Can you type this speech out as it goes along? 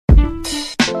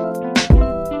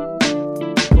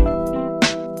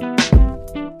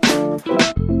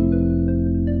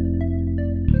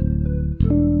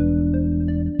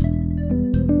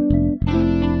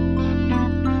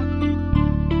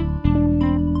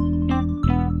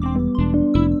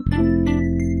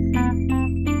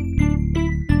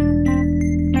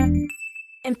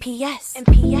PS. And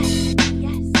PS.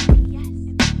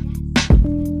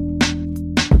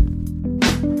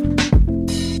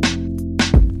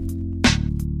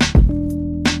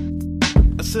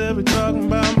 I said we're talking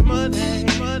about money,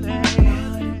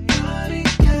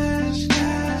 cash.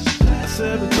 I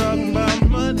said we're talking about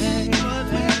money,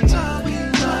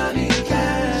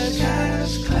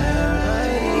 cash,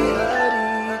 clarity.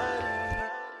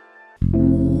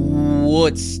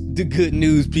 What's the good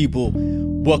news, people?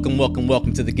 Welcome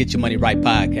to the Get Your Money Right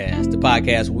podcast, the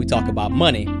podcast where we talk about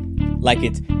money like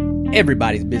it's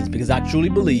everybody's business, because I truly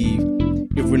believe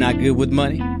if we're not good with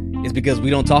money, it's because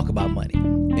we don't talk about money.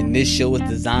 And this show is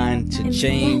designed to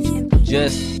change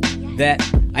just that.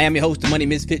 I am your host, the Money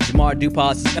Misfit, Jamar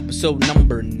Dupas. This is episode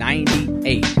number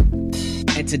 98.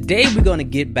 And today we're going to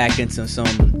get back into some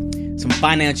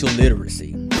financial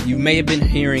literacy. You may have been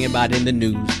hearing about in the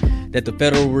news that the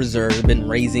Federal Reserve has been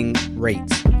raising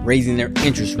their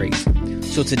interest rates.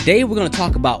 So today we're going to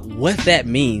talk about what that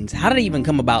means. How did they even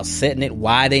come about setting it?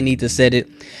 Why they need to set it?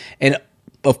 And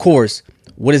of course,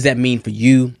 what does that mean for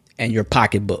you and your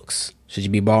pocketbooks? Should you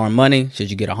be borrowing money? Should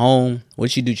you get a home?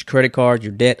 What should you do with your credit card,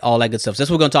 your debt, all that good stuff? So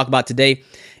that's what we're going to talk about today.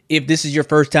 If this is your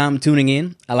first time tuning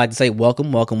in, I'd like to say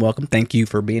welcome. Thank you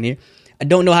for being here. I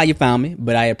don't know how you found me,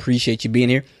 but I appreciate you being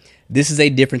here. This is a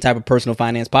different type of personal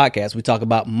finance podcast. We talk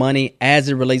about money as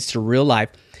it relates to real life,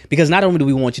 because not only do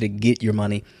we want you to get your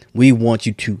money, we want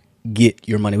you to get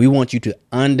your money. We want you to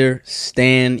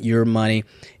understand your money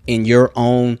in your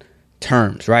own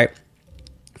terms, right?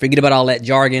 Forget about all that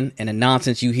jargon and the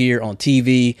nonsense you hear on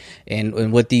TV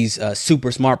and what these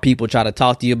super smart people try to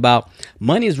talk to you about.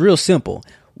 Money is real simple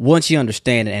once you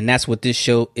understand it, and that's what this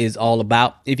show is all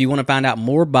about. If you want to find out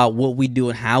more about what we do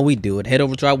and how we do it, head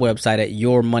over to our website at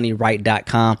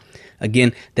yourmoneyright.com.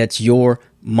 Again, that's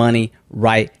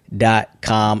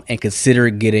yourmoneyright.com, and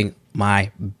consider getting my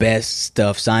best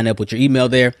stuff. Sign up with your email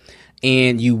there,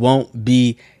 and you won't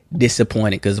be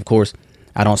disappointed, because, of course,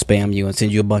 I don't spam you and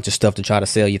send you a bunch of stuff to try to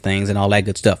sell you things and all that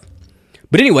good stuff.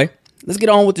 But anyway, let's get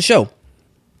on with the show.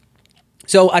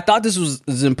 So I thought this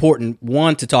was important,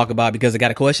 one, to talk about, because I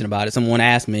got a question about it. Someone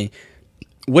asked me,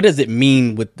 what does it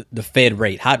mean with the Fed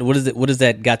rate? What does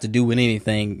that got to do with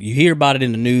anything? You hear about it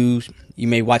in the news. You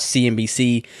may watch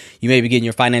CNBC. You may be getting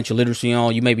your financial literacy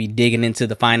on. You may be digging into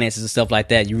the finances and stuff like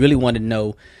that. You really want to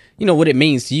know, what it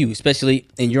means to you, especially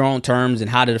in your own terms and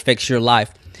how it affects your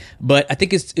life. But I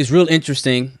think it's real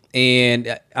interesting,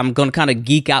 and I'm going to kind of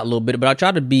geek out a little bit, but I'll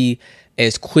try to be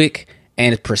as quick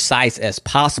and as precise as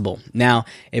possible. Now,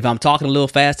 if I'm talking a little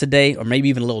fast today, or maybe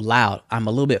even a little loud, I'm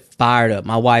a little bit fired up.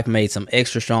 My wife made some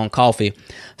extra strong coffee,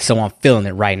 so I'm feeling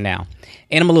it right now.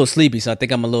 And I'm a little sleepy, so I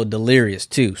think I'm a little delirious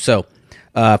too. So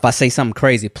if I say something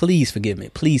crazy, please forgive me.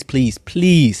 Please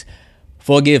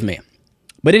forgive me.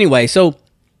 But anyway, so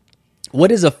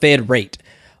what is a Fed rate?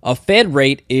 A Fed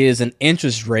rate is an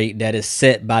interest rate that is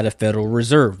set by the Federal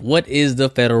Reserve. What is the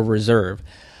Federal Reserve?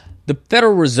 The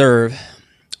Federal Reserve,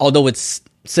 although it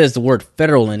says the word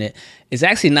federal in it, is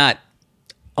actually not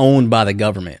owned by the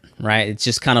government, right? It's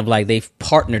just kind of like they've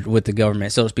partnered with the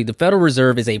government, so to speak. The Federal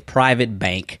Reserve is a private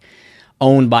bank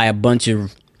owned by a bunch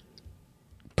of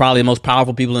probably the most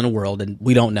powerful people in the world, and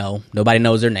we don't know. Nobody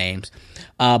knows their names.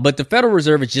 But the Federal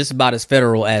Reserve is just about as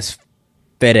federal as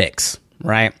FedEx.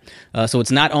 Right. So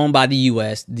it's not owned by the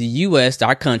U.S. The U.S.,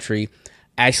 our country,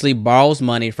 actually borrows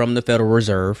money from the Federal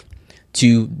Reserve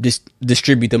to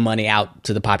distribute the money out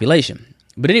to the population.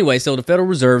 But anyway, so the Federal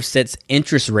Reserve sets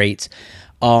interest rates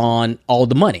on all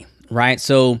the money. Right.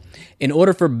 So in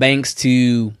order for banks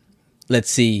to,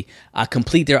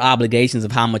 complete their obligations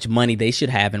of how much money they should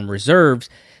have in reserves,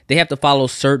 they have to follow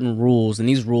certain rules. And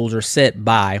these rules are set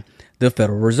by the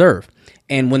Federal Reserve.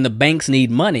 And when the banks need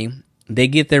money, they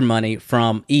get their money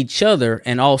from each other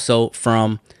and also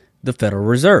from the Federal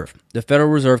Reserve. The Federal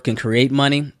Reserve can create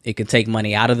money. It can take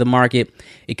money out of the market.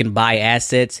 It can buy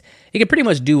assets. It can pretty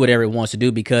much do whatever it wants to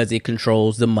do because it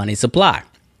controls the money supply.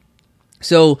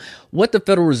 So what the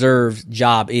Federal Reserve's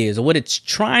job is, or what it's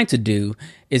trying to do,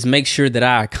 is make sure that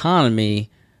our economy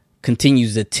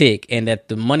continues to tick and that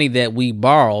the money that we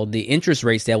borrow, the interest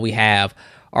rates that we have,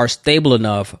 are stable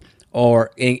enough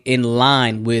or in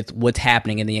line with what's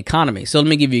happening in the economy. So let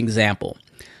me give you an example.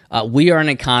 We are an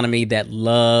economy that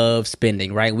loves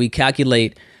spending, right? We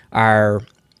calculate our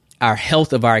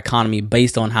health of our economy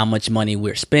based on how much money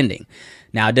we're spending.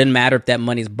 Now, it doesn't matter if that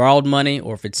money is borrowed money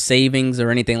or if it's savings or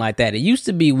anything like that. It used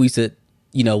to be we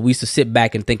used to sit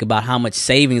back and think about how much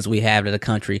savings we have in the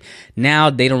country. Now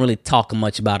they don't really talk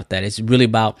much about that. It's really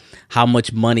about how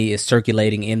much money is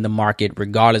circulating in the market,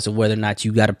 regardless of whether or not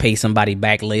you got to pay somebody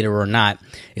back later or not.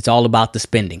 It's all about the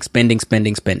spending.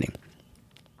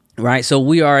 Right. So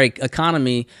we are an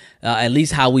economy, at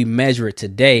least how we measure it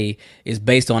today, is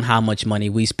based on how much money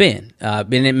we spend.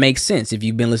 And it makes sense. If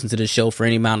you've been listening to this show for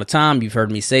any amount of time, you've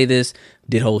heard me say this,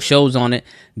 did whole shows on it,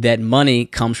 that money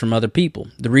comes from other people.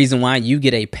 The reason why you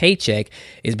get a paycheck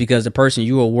is because the person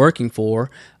you are working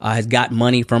for has got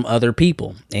money from other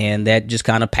people, and that just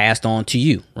kind of passed on to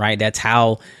you. Right. That's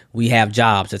how we have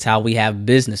jobs. That's how we have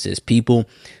businesses. People,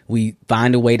 we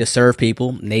find a way to serve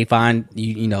people. And they find,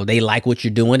 you know, they like what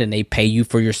you're doing and they pay you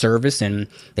for your service and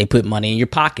they put money in your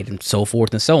pocket and so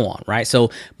forth and so on, right?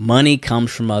 So money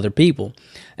comes from other people.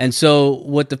 And so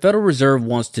what the Federal Reserve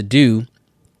wants to do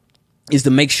is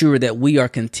to make sure that we are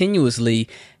continuously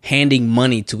handing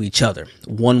money to each other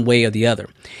one way or the other.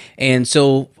 And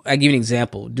so I give you an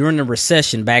example. During the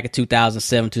recession back in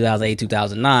 2007, 2008,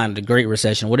 2009, the Great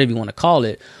Recession, whatever you want to call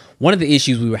it, one of the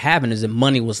issues we were having is that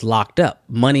money was locked up.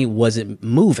 Money wasn't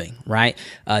moving, right?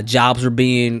 Jobs were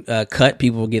being cut.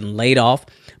 People were getting laid off.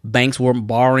 Banks weren't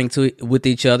borrowing with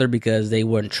each other because they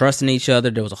weren't trusting each other.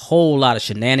 There was a whole lot of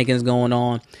shenanigans going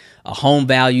on. Home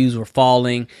values were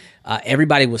falling.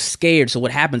 Everybody was scared. So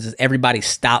what happens is everybody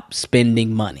stopped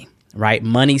spending money, right?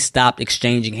 Money stopped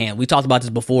exchanging hands. We talked about this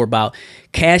before about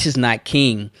cash is not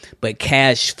king, but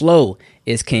cash flow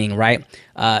is king, right?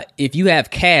 If you have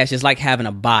cash, it's like having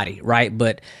a body, right?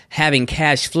 But having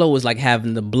cash flow is like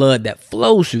having the blood that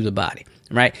flows through the body,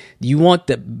 right? You want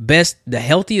the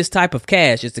healthiest type of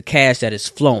cash is the cash that is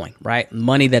flowing, right?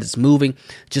 Money that is moving,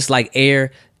 just like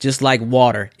air, just like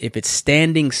water. If it's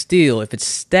standing still, if it's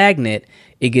stagnant,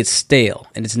 it gets stale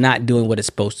and it's not doing what it's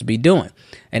supposed to be doing.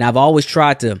 And I've always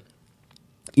tried to,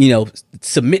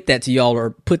 submit that to y'all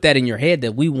or put that in your head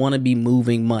that we want to be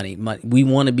moving money. We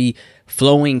want to be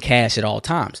flowing cash at all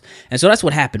times. And so that's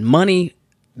what happened. Money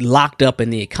locked up in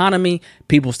the economy.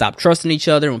 People stop trusting each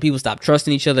other. When people stop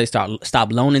trusting each other, they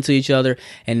stop loaning to each other.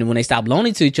 And when they stop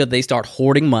loaning to each other, they start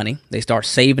hoarding money. They start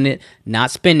saving it,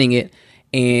 not spending it.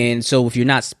 And so if you're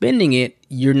not spending it,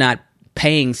 you're not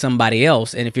paying somebody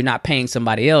else. And if you're not paying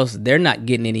somebody else, they're not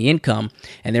getting any income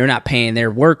and they're not paying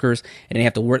their workers and they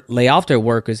have to lay off their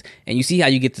workers. And you see how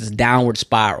you get this downward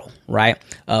spiral, right?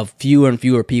 Of fewer and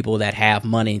fewer people that have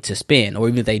money to spend, or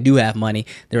even if they do have money,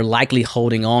 they're likely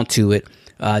holding on to it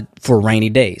for rainy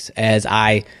days, as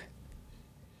I've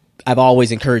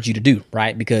always encouraged you to do,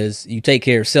 right? Because you take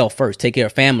care of self first, take care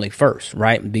of family first,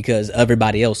 right? Because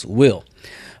everybody else will.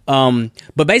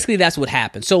 But basically that's what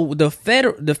happened. So the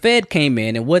Fed came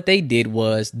in and what they did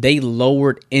was they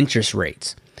lowered interest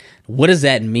rates. What does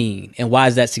that mean? And why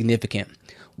is that significant?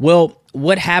 Well,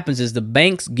 what happens is the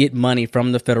banks get money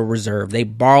from the Federal Reserve. They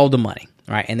borrow the money,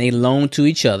 right? And they loan to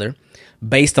each other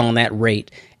based on that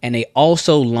rate. And they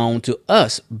also loan to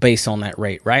us based on that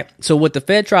rate, right? So what the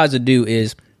Fed tries to do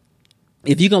is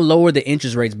if you can lower the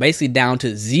interest rates basically down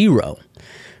to zero,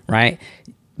 right?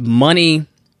 Money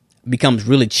becomes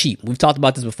really cheap. We've talked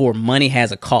about this before. Money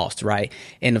has a cost, right?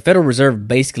 And the Federal Reserve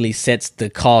basically sets the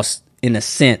cost in a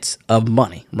sense of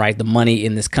money, right? The money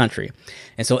in this country.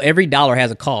 And so every dollar has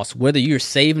a cost, whether you're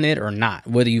saving it or not,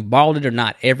 whether you borrowed it or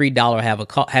not, every dollar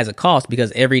has a cost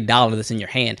because every dollar that's in your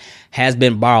hand has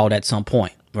been borrowed at some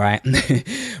point, right?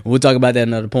 We'll talk about that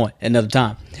another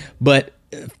time. But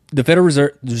the Federal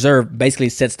Reserve basically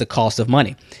sets the cost of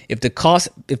money. If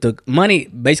the money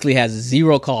basically has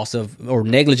zero cost or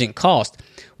negligent cost,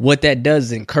 what that does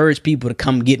is encourage people to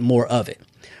come get more of it,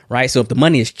 right? So if the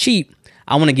money is cheap,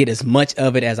 I want to get as much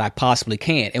of it as I possibly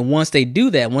can. And once they do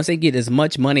that, once they get as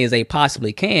much money as they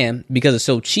possibly can, because it's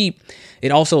so cheap,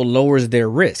 it also lowers their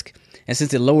risk. And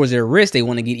since it lowers their risk, they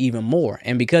want to get even more.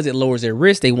 And because it lowers their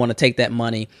risk, they want to take that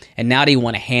money and now they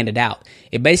want to hand it out.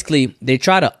 They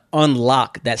try to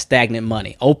unlock that stagnant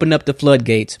money, open up the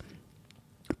floodgates,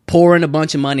 pour in a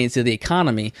bunch of money into the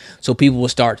economy so people will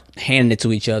start handing it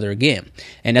to each other again.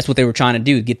 And that's what they were trying to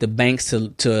do, get the banks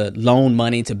to loan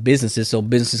money to businesses so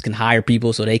businesses can hire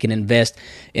people so they can invest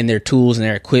in their tools and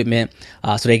their equipment,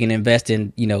 so they can invest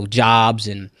in, jobs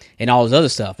and all this other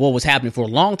stuff. What was happening for a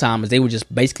long time is they were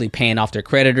just basically paying off their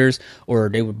creditors, or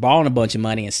they were borrowing a bunch of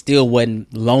money and still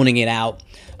wasn't loaning it out.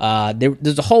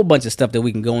 There's a whole bunch of stuff that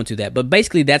we can go into that. But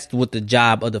basically that's what the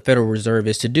job of the Federal Reserve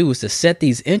is to do, is to set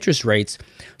these interest rates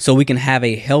so we can have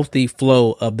a healthy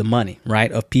flow of the money,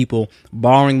 right? Of people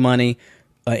borrowing money,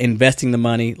 investing the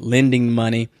money, lending the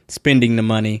money, spending the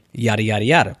money, yada, yada,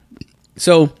 yada.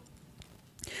 So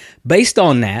based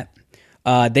on that,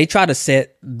 they try to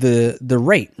set the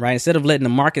rate, right? Instead of letting the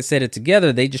market set it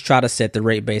together, they just try to set the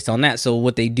rate based on that. So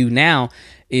what they do now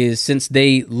is, since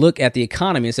they look at the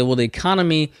economy and say, well, the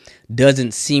economy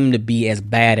doesn't seem to be as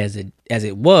bad as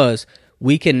it was,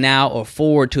 we can now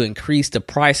afford to increase the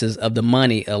prices of the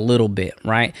money a little bit,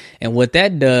 right? And what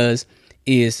that does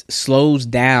is slows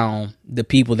down the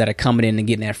people that are coming in and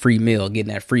getting that free meal,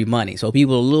 getting that free money. So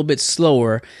people are a little bit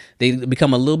slower. They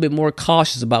become a little bit more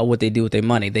cautious about what they do with their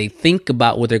money. They think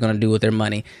about what they're going to do with their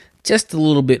money just a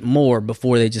little bit more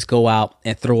before they just go out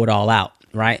and throw it all out,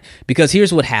 right? Because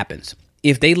here's what happens.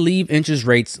 If they leave interest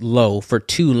rates low for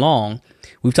too long,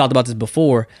 we've talked about this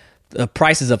before, the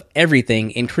prices of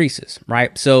everything increases,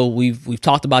 right? So we've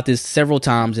talked about this several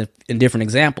times in different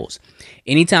examples.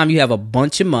 Anytime you have a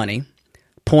bunch of money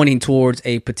pointing towards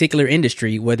a particular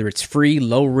industry, whether it's free,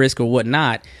 low risk, or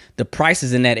whatnot, the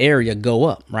prices in that area go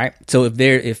up, right? So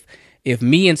if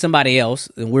me and somebody else,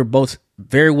 and we're both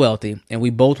very wealthy, and we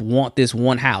both want this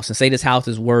one house, and say this house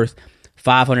is worth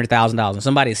 $500,000, and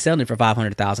somebody is selling it for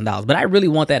 $500,000, but I really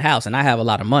want that house, and I have a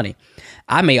lot of money,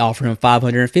 I may offer him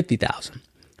 $550,000,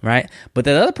 right? But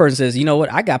the other person says, you know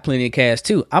what, I got plenty of cash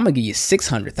too. I'm gonna give you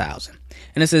 $600,000.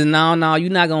 And it says, no, you're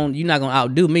not gonna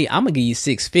outdo me. I'm gonna give you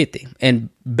 $650,000, and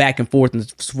back and forth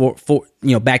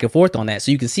back and forth on that.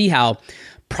 So you can see how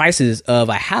prices of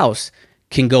a house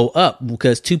can go up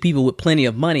because two people with plenty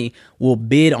of money will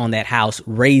bid on that house,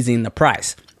 raising the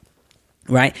price.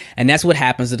 Right. And that's what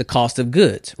happens to the cost of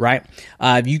goods. Right.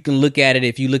 You can look at it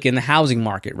if you look in the housing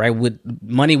market. Right.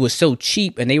 Money was so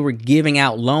cheap and they were giving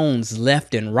out loans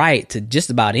left and right to just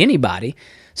about anybody.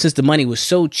 Since the money was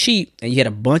so cheap and you had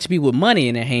a bunch of people with money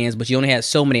in their hands, but you only had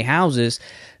so many houses,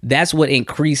 that's what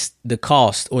increased the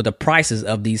cost or the prices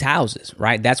of these houses,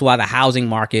 right? That's why the housing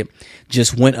market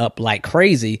just went up like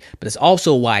crazy, but it's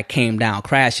also why it came down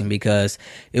crashing, because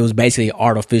it was basically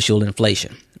artificial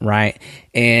inflation, right?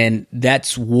 And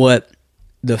that's what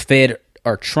the Fed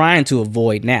are trying to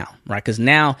avoid now, right? Because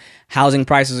now housing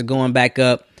prices are going back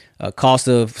up. Cost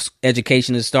of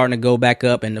education is starting to go back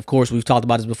up. And of course, we've talked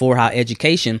about this before, how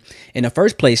education in the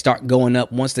first place start going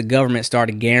up once the government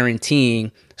started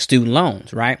guaranteeing student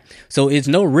loans, right? So it's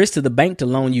no risk to the bank to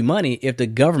loan you money if the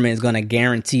government is going to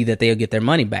guarantee that they'll get their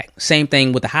money back. Same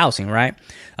thing with the housing, right?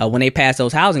 When they pass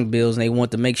those housing bills and they want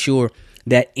to make sure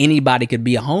that anybody could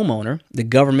be a homeowner, the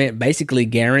government basically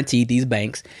guaranteed these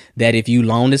banks that if you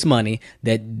loan this money,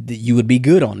 that you would be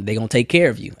good on it. They're going to take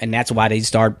care of you. And that's why they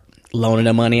start loaning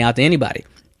the money out to anybody.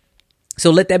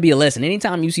 So let that be a lesson.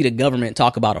 Anytime you see the government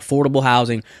talk about affordable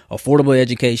housing, affordable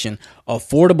education,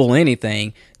 affordable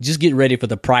anything, just get ready for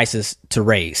the prices to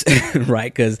raise,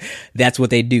 right? Because that's what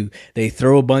they do. They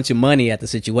throw a bunch of money at the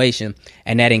situation,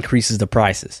 and that increases the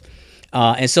prices.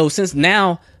 And so since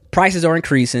now prices are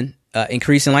increasing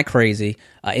like crazy,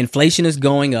 inflation is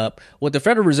going up, what the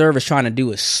Federal Reserve is trying to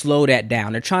do is slow that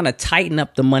down. They're trying to tighten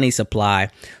up the money supply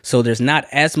so there's not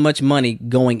as much money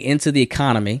going into the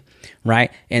economy,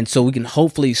 right? And so we can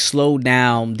hopefully slow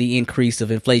down the increase of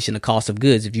inflation, the cost of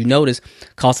goods. If you notice,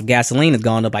 cost of gasoline has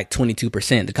gone up like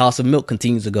 22%. The cost of milk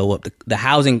continues to go up. The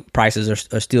housing prices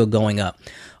are still going up.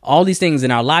 All these things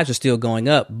in our lives are still going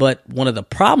up. But one of the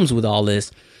problems with all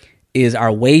this is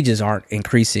our wages aren't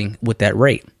increasing with that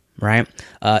rate. Right.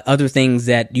 Other things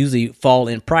that usually fall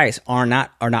in price are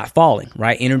not falling.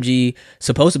 Right. Energy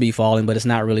supposed to be falling, but it's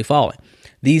not really falling.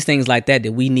 These things like that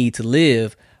we need to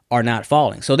live are not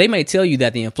falling. So they may tell you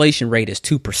that the inflation rate is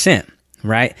 2%.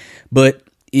 Right. But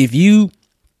if you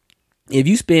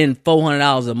spend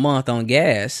 $400 a month on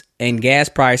gas, and gas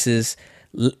prices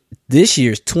this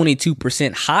year is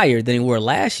 22% higher than they were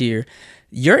last year,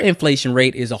 your inflation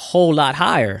rate is a whole lot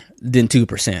higher than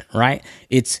 2%. Right.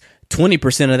 It's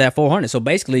 20% of that 400. So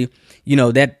basically,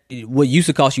 that what used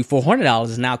to cost you $400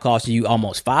 is now costing you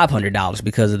almost $500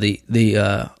 because of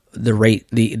the rate,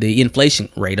 the inflation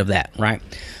rate of that, right?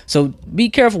 So be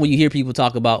careful when you hear people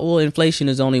talk about, well, inflation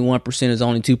is only 1%, is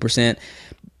only 2%.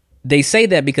 They say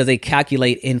that because they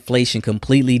calculate inflation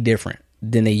completely different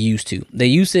than they used to. They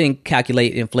used to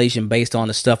calculate inflation based on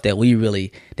the stuff that we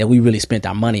really spent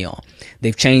our money on.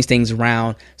 They've changed things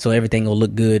around so everything will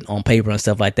look good on paper and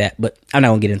stuff like that. But I'm not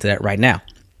gonna get into that right now.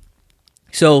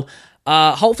 So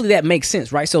hopefully that makes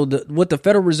sense, right? So what the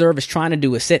Federal Reserve is trying to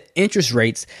do is set interest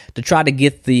rates to try to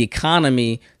get the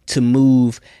economy to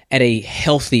move at a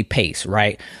healthy pace,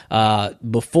 right?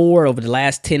 Before, over the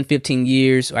last 10, 15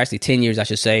 years, or actually 10 years, I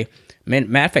should say,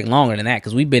 matter of fact, longer than that,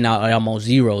 because we've been out at almost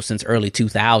zero since early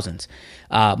 2000s.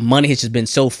 Money has just been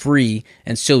so free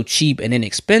and so cheap and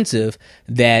inexpensive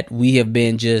that we have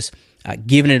been just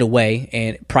giving it away,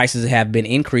 and prices have been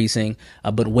increasing,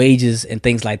 but wages and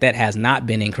things like that has not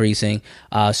been increasing.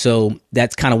 So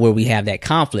that's kind of where we have that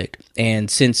conflict. And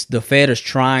since the Fed is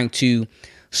trying to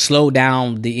slow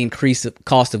down the increase of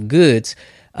cost of goods,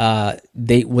 what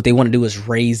they want to do is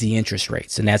raise the interest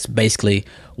rates, and that's basically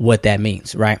what that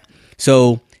means, right?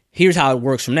 So here's how it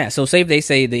works from that. So say if they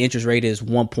say the interest rate is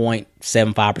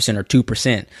 1.75% or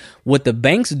 2%, what the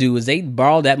banks do is they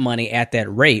borrow that money at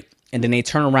that rate, and then they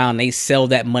turn around and they sell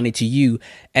that money to you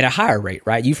at a higher rate,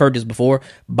 right? You've heard this before,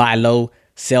 buy low,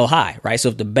 sell high, right? So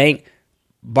if the bank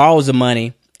borrows the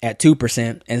money at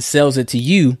 2% and sells it to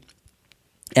you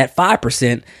at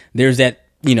 5%, there's that,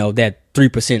 that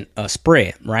 3%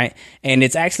 spread, right? And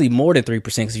it's actually more than 3%,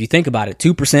 because if you think about it,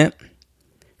 2%,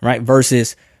 right,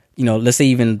 versus, let's say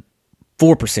even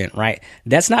 4%, right?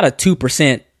 That's not a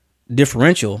 2%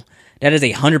 differential. That is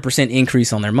a 100%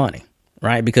 increase on their money,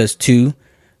 right? Because 2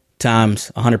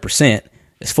 times 100%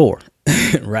 is 4,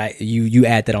 right? You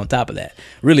add that on top of that.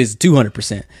 Really, it's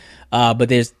 200%. But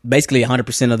there's basically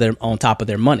 100% of them on top of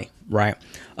their money, right?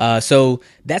 So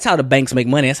that's how the banks make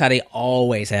money. That's how they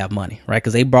always have money, right?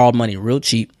 Because they borrowed money real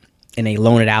cheap and they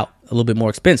loan it out a little bit more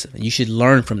expensive. And you should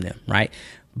learn from them, right?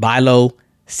 Buy low,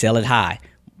 sell it high.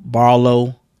 Borrow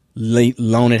low,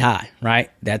 loan it high,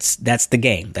 right? That's the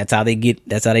game. That's how they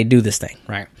do this thing,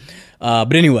 right?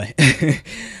 But anyway,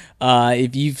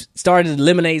 if you've started a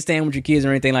lemonade stand with your kids or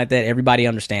anything like that, everybody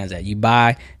understands that. You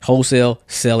buy wholesale,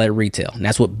 sell at retail. And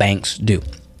that's what banks do,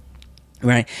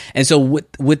 right? And so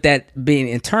with that being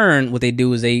in turn, what they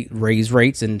do is they raise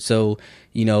rates. And so,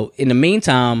 in the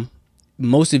meantime,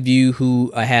 most of you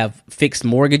who have fixed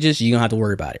mortgages, you don't have to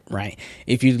worry about it, right?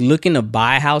 If you're looking to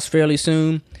buy a house fairly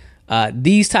soon,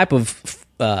 these type of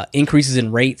increases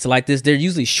in rates like this, they're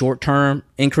usually short-term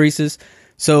increases.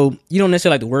 So you don't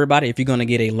necessarily have to worry about it if you're going to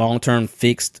get a long-term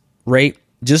fixed rate.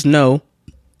 Just know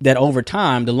that over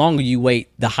time, the longer you wait,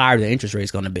 the higher the interest rate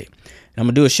is going to be. And I'm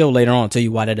going to do a show later on to tell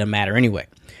you why that doesn't matter anyway,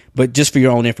 but just for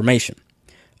your own information.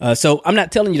 So I'm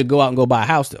not telling you to go out and go buy a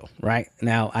house, though, right?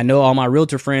 Now, I know all my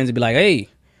realtor friends would be like, hey,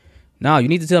 no, you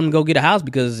need to tell them to go get a house,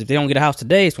 because if they don't get a house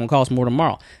today, it's going to cost more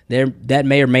tomorrow. That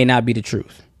may or may not be the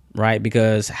truth, right?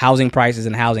 Because housing prices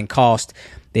and housing cost,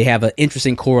 they have an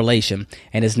interesting correlation,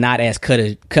 and it's not as cut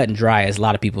and dry as a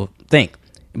lot of people think.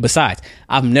 Besides,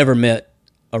 I've never met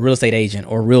a real estate agent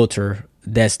or realtor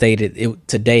that stated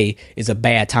today is a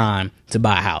bad time to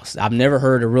buy a house. I've never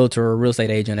heard a realtor or a real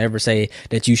estate agent ever say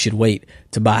that you should wait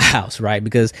to buy a house, right?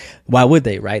 Because why would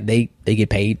they, right? They get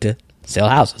paid to sell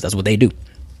houses. That's what they do.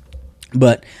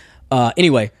 But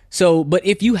anyway, but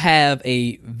if you have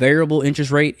a variable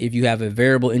interest rate,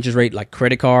 like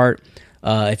credit card,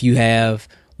 if you have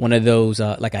one of those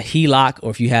like a HELOC, or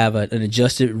if you have an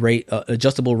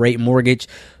adjustable rate mortgage,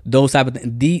 those type of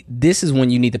things, this is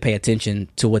when you need to pay attention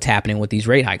to what's happening with these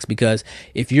rate hikes. Because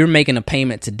if you're making a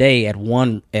payment today at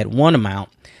one amount,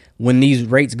 when these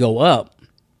rates go up,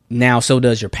 now so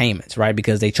does your payments, right?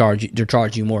 Because they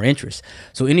charge you more interest.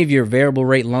 So any of your variable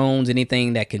rate loans,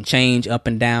 anything that can change up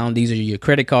and down, these are your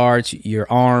credit cards,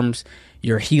 your ARMs,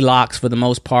 your HELOCs for the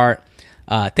most part.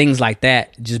 Things like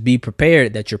that, just be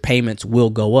prepared that your payments will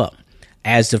go up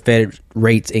as the Fed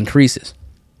rates increases,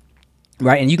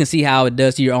 right? And you can see how it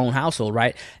does to your own household,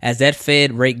 right? As that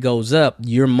Fed rate goes up,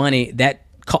 your money, that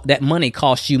money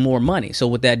costs you more money. So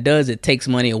what that does, it takes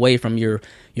money away from your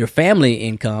family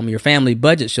income, your family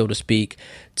budget, so to speak,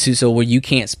 so where you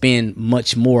can't spend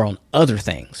much more on other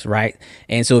things, right?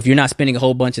 And so if you're not spending a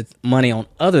whole bunch of money on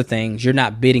other things, you're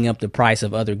not bidding up the price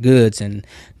of other goods. And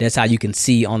that's how you can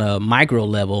see on a micro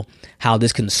level how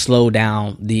this can slow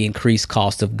down the increased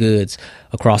cost of goods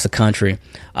across the country.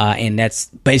 And that's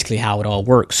basically how it all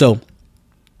works. So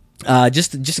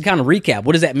just to kind of recap,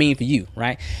 what does that mean for you,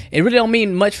 right? It really don't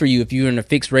mean much for you if you're in a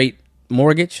fixed rate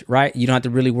mortgage, right? You don't have to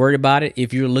really worry about it.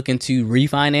 If you're looking to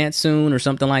refinance soon or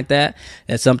something like that,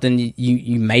 that's something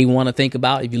you may want to think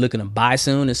about. If you're looking to buy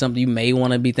soon, it's something you may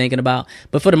want to be thinking about.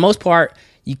 But for the most part,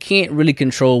 you can't really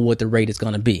control what the rate is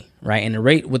going to be, right? And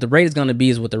what the rate is going to be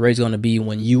is what the rate is going to be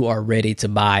when you are ready to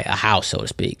buy a house, so to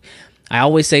speak. I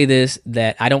always say this,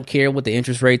 that I don't care what the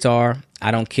interest rates are.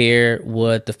 I don't care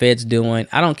what the Fed's doing.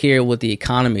 I don't care what the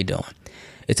economy doing.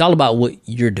 It's all about what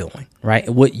you're doing, right?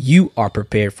 What you are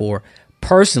prepared for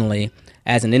personally,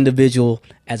 as an individual,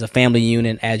 as a family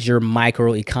unit, as your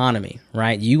micro economy,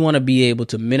 right? You want to be able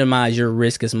to minimize your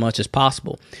risk as much as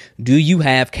possible. Do you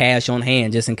have cash on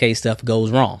hand just in case stuff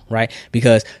goes wrong, right?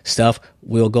 Because stuff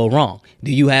will go wrong.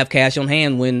 Do you have cash on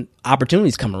hand when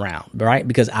opportunities come around, right?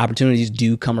 Because opportunities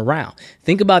do come around.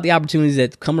 Think about the opportunities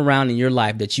that come around in your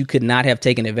life that you could not have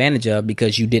taken advantage of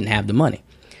because you didn't have the money,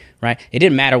 right? It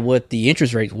didn't matter what the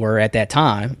interest rates were at that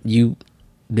time. You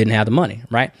didn't have the money,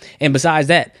 right? And besides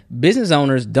that, business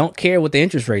owners don't care what the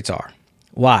interest rates are.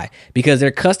 Why? Because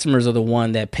their customers are the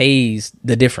one that pays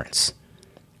the difference,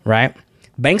 right?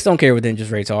 Banks don't care what the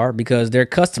interest rates are because their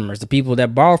customers, the people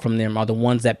that borrow from them, are the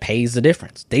ones that pays the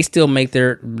difference. They still make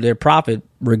their profit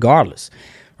regardless,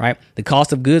 right? The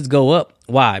cost of goods go up.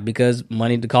 Why? Because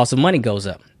the cost of money goes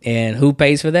up. And who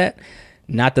pays for that?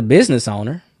 Not the business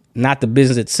owner, not the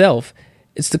business itself.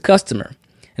 It's the customer.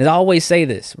 And I always say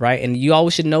this, right? And you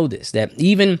always should know this, that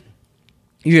even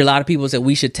you hear a lot of people say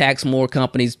we should tax more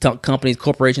companies,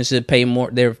 corporations should pay more,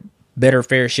 their better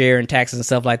fair share in taxes and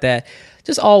stuff like that.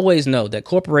 Just always know that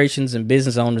corporations and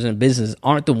business owners and businesses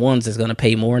aren't the ones that's going to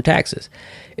pay more in taxes.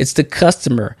 It's the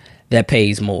customer that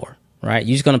pays more, right?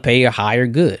 You're just going to pay a higher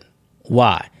good.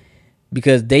 Why?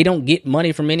 Because they don't get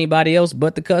money from anybody else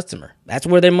but the customer. That's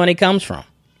where their money comes from.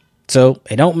 So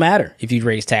it don't matter if you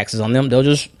raise taxes on them. They'll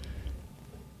just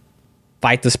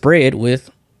fight the spread with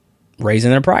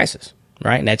raising their prices,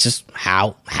 right? And that's just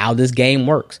how this game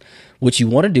works. What you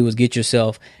want to do is get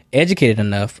yourself educated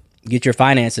enough, get your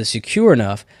finances secure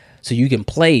enough so you can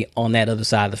play on that other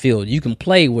side of the field. You can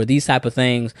play where these type of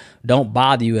things don't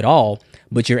bother you at all,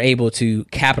 but you're able to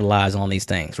capitalize on these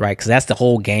things, right? Because that's the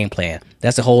whole game plan.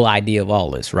 That's the whole idea of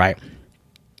all this, right?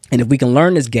 And if we can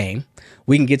learn this game,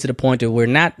 we can get to the point where we're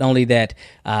not only that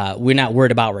we're not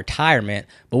worried about retirement,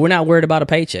 but we're not worried about a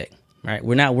paycheck, right?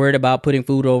 We're not worried about putting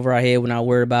food over our head. We're not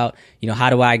worried about, how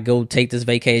do I go take this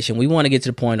vacation? We want to get to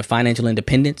the point of financial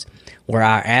independence where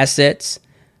our assets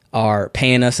are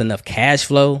paying us enough cash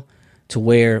flow to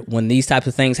where when these types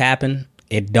of things happen,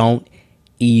 it don't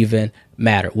even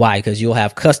matter. Why? Because you'll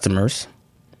have customers,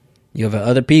 you have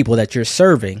other people that you're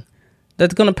serving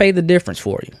that's going to pay the difference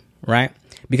for you, right?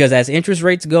 Because as interest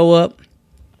rates go up,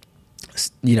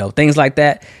 things like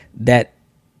that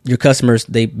your customers,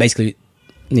 they basically,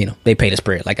 they pay the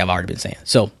spread, like I've already been saying.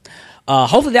 So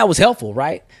hopefully that was helpful,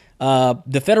 right?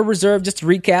 The Federal Reserve, just to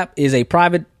recap, is a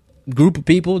private group of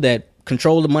people that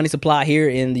control the money supply here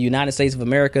in the United States of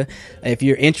America. If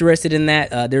you're interested in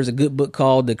that, there's a good book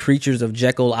called The Creatures of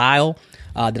Jekyll Isle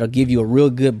that'll give you a real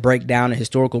good breakdown, a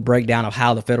historical breakdown of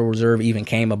how the Federal Reserve even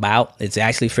came about. It's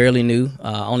actually fairly new,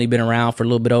 only been around for a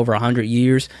little bit over 100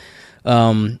 years.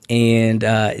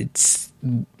 It's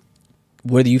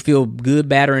whether you feel good,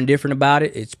 bad, or indifferent about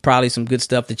it, it's probably some good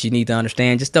stuff that you need to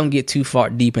understand. Just don't get too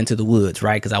far deep into the woods,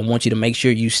 right? Because I want you to make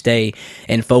sure you stay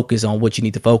and focus on what you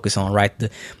need to focus on, right?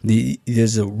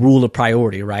 There's a rule of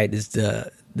priority, right? It's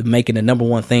the making the number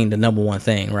one thing,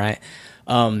 right?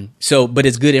 But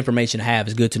it's good information to have.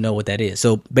 It's good to know what that is.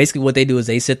 So basically what they do is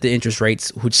they set the interest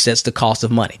rates, which sets the cost of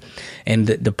money and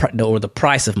the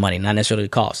price of money, not necessarily the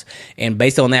cost. And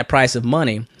based on that price of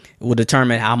money, will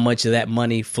determine how much of that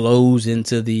money flows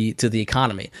into the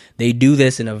economy. They do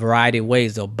this in a variety of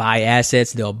ways. They'll buy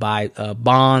assets. They'll buy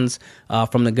bonds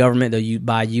from the government. They'll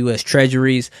buy U.S.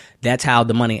 treasuries. That's how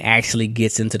the money actually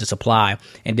gets into the supply.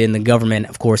 And then the government,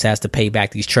 of course, has to pay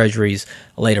back these treasuries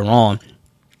later on.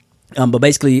 But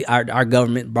basically, our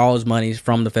government borrows money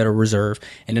from the Federal Reserve,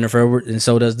 and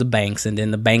so does the banks. And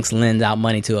then the banks lend out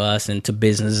money to us and to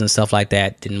businesses and stuff like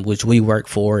that, in which we work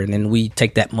for. And then we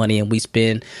take that money and we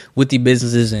spend with the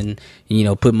businesses and,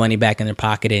 put money back in their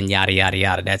pocket and yada, yada,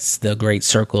 yada. That's the great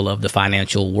circle of the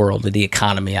financial world, of the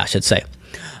economy, I should say.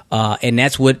 And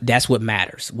that's what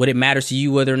matters. What it matters to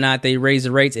you, whether or not they raise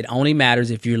the rates, it only matters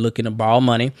if you're looking to borrow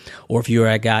money or if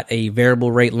you got a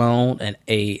variable rate loan and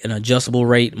an adjustable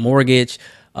rate mortgage,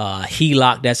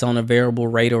 HELOC that's on a variable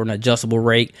rate or an adjustable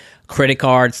rate. Credit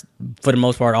cards, for the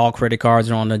most part, all credit cards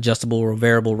are on adjustable or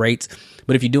variable rates.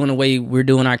 But if you're doing the way we're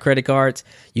doing our credit cards,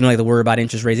 you don't have to worry about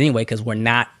interest rates anyway, because we're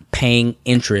not paying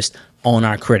interest on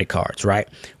our credit cards, right?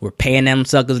 We're paying them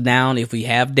suckers down if we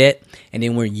have debt, and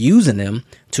then we're using them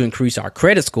to increase our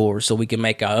credit scores so we can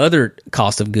make our other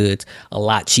cost of goods a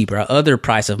lot cheaper, our other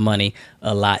price of money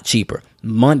a lot cheaper.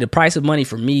 The price of money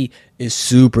for me is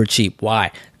super cheap.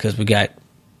 Why? Because we got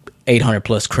 800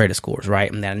 plus credit scores,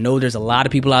 right? And I know there's a lot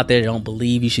of people out there that don't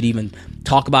believe you should even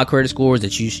talk about credit scores,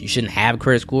 that you shouldn't have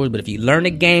credit scores. But if you learn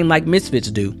the game like Misfits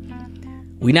do,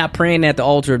 we're not praying at the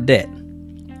altar of debt.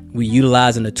 We're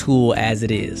utilizing the tool as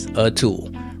it is, a tool,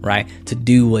 right, to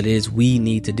do what it is we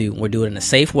need to do. We're doing it in a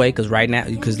safe way because right now,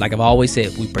 like I've always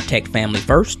said, we protect family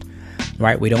first,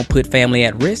 right? We don't put family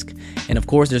at risk. And of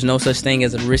course, there's no such thing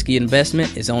as a risky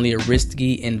investment. It's only a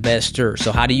risky investor.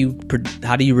 So how do you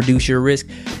reduce your risk?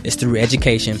 It's through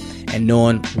education and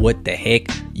knowing what the heck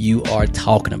you are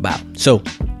talking about. So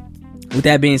with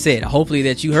that being said, hopefully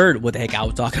that you heard what the heck I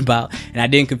was talking about and I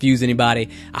didn't confuse anybody.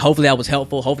 Hopefully that was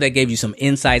helpful. Hopefully that gave you some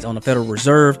insights on the Federal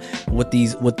Reserve, what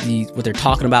they're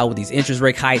talking about with these interest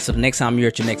rate hikes. So the next time you're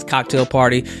at your next cocktail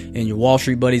party and your Wall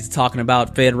Street buddies are talking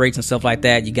about Fed rates and stuff like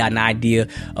that, you got an idea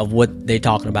of what they're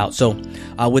talking about. So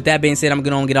with that being said, I'm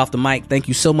going to get off the mic. Thank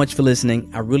you so much for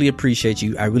listening. I really appreciate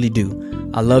you. I really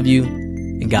do. I love you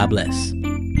and God bless.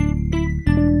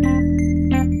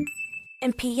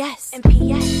 And P.S.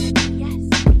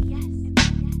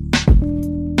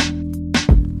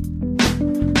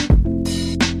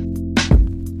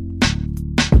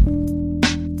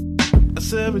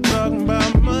 said we're talking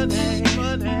about money.